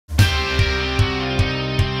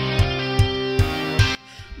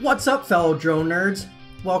What's up, fellow drone nerds?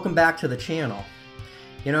 Welcome back to the channel.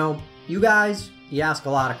 You know, you guys, you ask a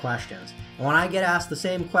lot of questions. And when I get asked the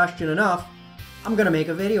same question enough, I'm gonna make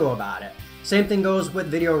a video about it. Same thing goes with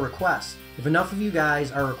video requests. If enough of you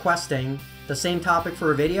guys are requesting the same topic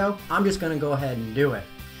for a video, I'm just gonna go ahead and do it.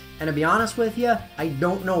 And to be honest with you, I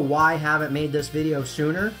don't know why I haven't made this video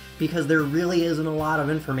sooner, because there really isn't a lot of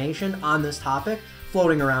information on this topic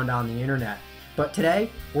floating around on the internet. But today,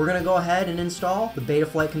 we're going to go ahead and install the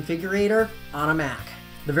Betaflight Configurator on a Mac.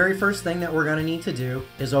 The very first thing that we're going to need to do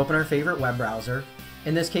is open our favorite web browser.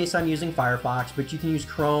 In this case, I'm using Firefox, but you can use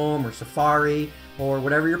Chrome or Safari or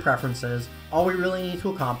whatever your preference is. All we really need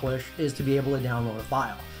to accomplish is to be able to download a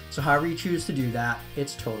file. So however you choose to do that,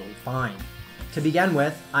 it's totally fine. To begin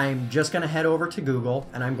with, I'm just going to head over to Google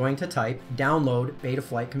and I'm going to type download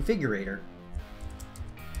Betaflight Configurator.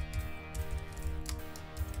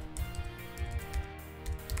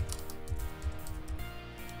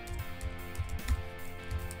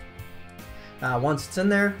 Once it's in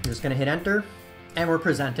there, I'm just going to hit enter, and we're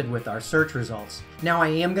presented with our search results. Now I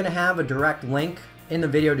am going to have a direct link in the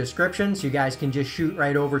video description, so you guys can just shoot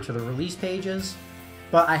right over to the release pages.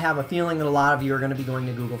 But I have a feeling that a lot of you are going to be going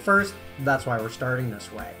to Google first. That's why we're starting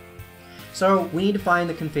this way. So we need to find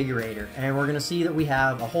the configurator, and we're going to see that we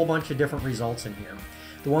have a whole bunch of different results in here.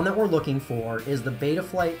 The one that we're looking for is the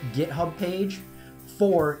Betaflight GitHub page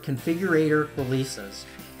for configurator releases,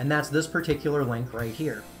 and that's this particular link right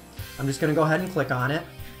here. I'm just going to go ahead and click on it,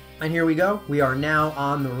 and here we go. We are now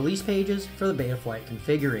on the release pages for the Betaflight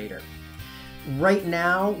Configurator. Right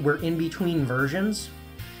now, we're in between versions.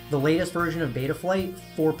 The latest version of Betaflight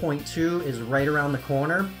 4.2 is right around the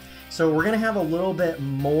corner, so we're going to have a little bit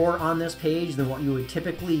more on this page than what you would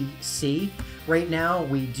typically see. Right now,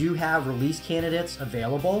 we do have release candidates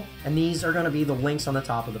available, and these are going to be the links on the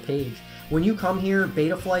top of the page. When you come here,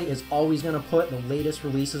 Betaflight is always going to put the latest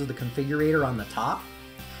releases of the configurator on the top.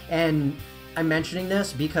 And I'm mentioning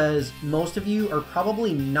this because most of you are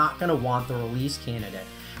probably not going to want the release candidate.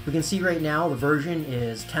 We can see right now the version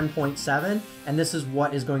is 10.7, and this is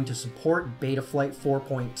what is going to support Betaflight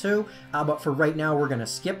 4.2, but for right now we're going to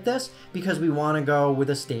skip this because we want to go with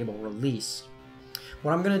a stable release.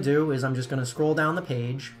 What I'm going to do is I'm just going to scroll down the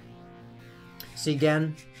page. See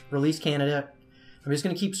again, release candidate. I'm just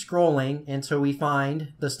going to keep scrolling until we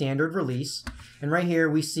find the standard release. And right here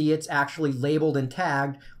we see it's actually labeled and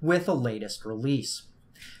tagged with the latest release.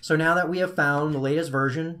 So now that we have found the latest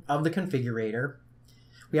version of the configurator,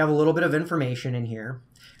 we have a little bit of information in here.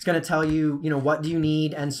 It's going to tell you, what do you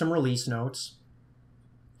need and some release notes.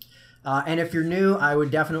 And if you're new, I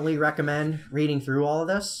would definitely recommend reading through all of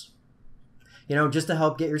this, just to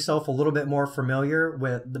help get yourself a little bit more familiar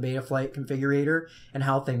with the Betaflight configurator and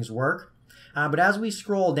how things work. But as we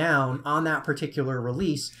scroll down on that particular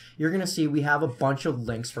release, you're going to see we have a bunch of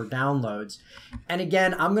links for downloads. And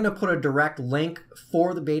again, I'm going to put a direct link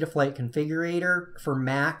for the Betaflight configurator for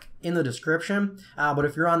Mac in the description. But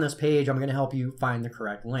if you're on this page, I'm going to help you find the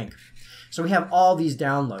correct link. So we have all these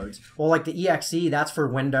downloads. Well, like the EXE, that's for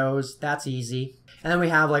Windows. That's easy. And then we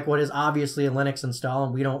have like what is obviously a Linux install,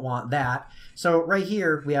 and we don't want that. So right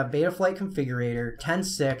here, we have Betaflight configurator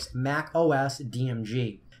 10.6 Mac OS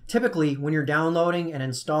DMG. Typically, when you're downloading and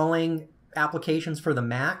installing applications for the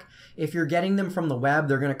Mac, if you're getting them from the web,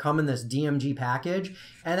 they're going to come in this DMG package,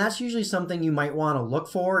 and that's usually something you might want to look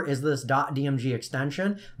for is this .dmg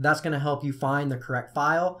extension. That's going to help you find the correct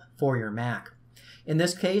file for your Mac. In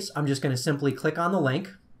this case, I'm just going to simply click on the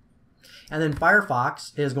link, and then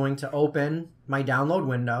Firefox is going to open my download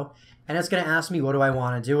window, and it's going to ask me what do I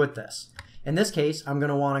want to do with this. In this case, I'm going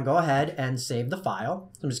to want to go ahead and save the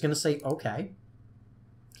file. I'm just going to say OK.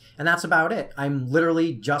 And that's about it. I'm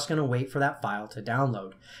literally just going to wait for that file to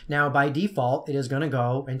download. Now, by default, it is going to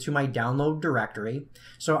go into my download directory.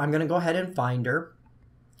 So I'm going to go ahead and find her.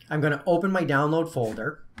 I'm going to open my download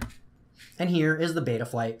folder. And here is the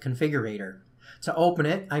Betaflight configurator. To open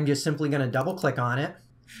it, I'm just simply going to double click on it.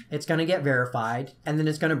 It's going to get verified. And then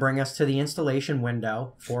it's going to bring us to the installation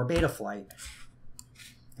window for Betaflight.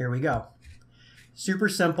 Here we go. Super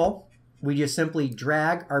simple. We just simply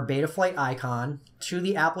drag our Betaflight icon to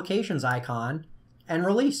the applications icon and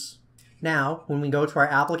release. Now, when we go to our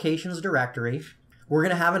applications directory, we're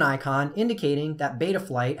going to have an icon indicating that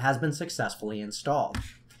Betaflight has been successfully installed.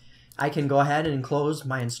 I can go ahead and close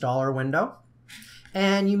my installer window.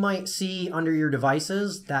 And you might see under your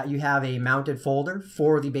devices that you have a mounted folder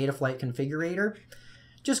for the Betaflight configurator.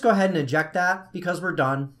 Just go ahead and eject that because we're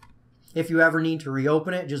done. If you ever need to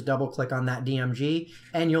reopen it, just double click on that DMG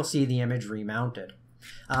and you'll see the image remounted.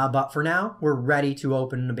 But for now, we're ready to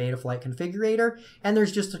open the Betaflight Configurator, and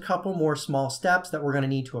there's just a couple more small steps that we're going to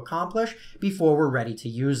need to accomplish before we're ready to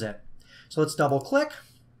use it. So let's double click,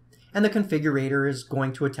 and the configurator is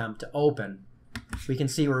going to attempt to open. We can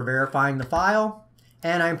see we're verifying the file,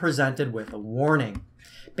 and I'm presented with a warning.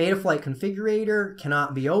 Betaflight Configurator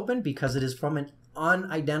cannot be opened because it is from an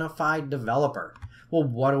unidentified developer. Well,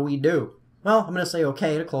 what do? Well, I'm going to say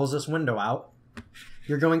OK to close this window out.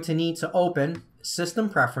 You're going to need to open System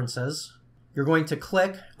Preferences. You're going to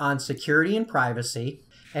click on Security and Privacy.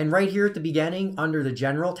 And right here at the beginning, under the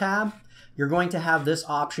General tab, you're going to have this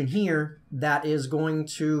option here that is going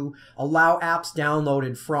to allow apps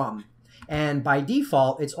downloaded from. And by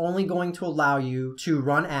default, it's only going to allow you to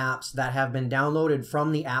run apps that have been downloaded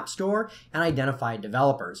from the App Store and identified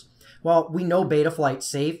developers. Well, we know Betaflight's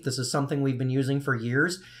safe. This is something we've been using for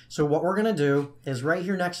years. So what we're going to do is right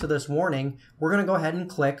here next to this warning, we're going to go ahead and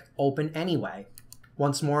click Open Anyway.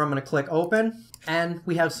 Once more, I'm going to click Open, and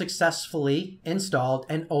we have successfully installed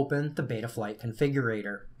and opened the Betaflight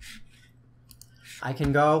Configurator. I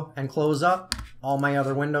can go and close up all my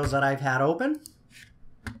other windows that I've had open.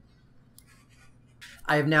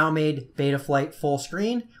 I have now made Betaflight full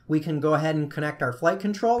screen. We can go ahead and connect our flight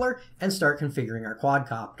controller and start configuring our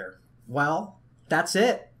quadcopter. Well, that's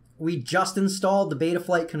it. We just installed the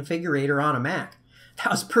Betaflight Configurator on a Mac.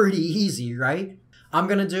 That was pretty easy, right? I'm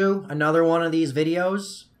going to do another one of these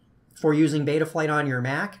videos for using Betaflight on your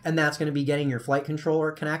Mac, and that's going to be getting your flight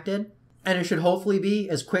controller connected. And it should hopefully be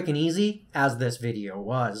as quick and easy as this video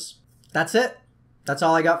was. That's it. That's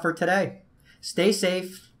all I got for today. Stay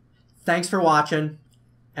safe. Thanks for watching,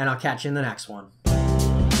 and I'll catch you in the next one.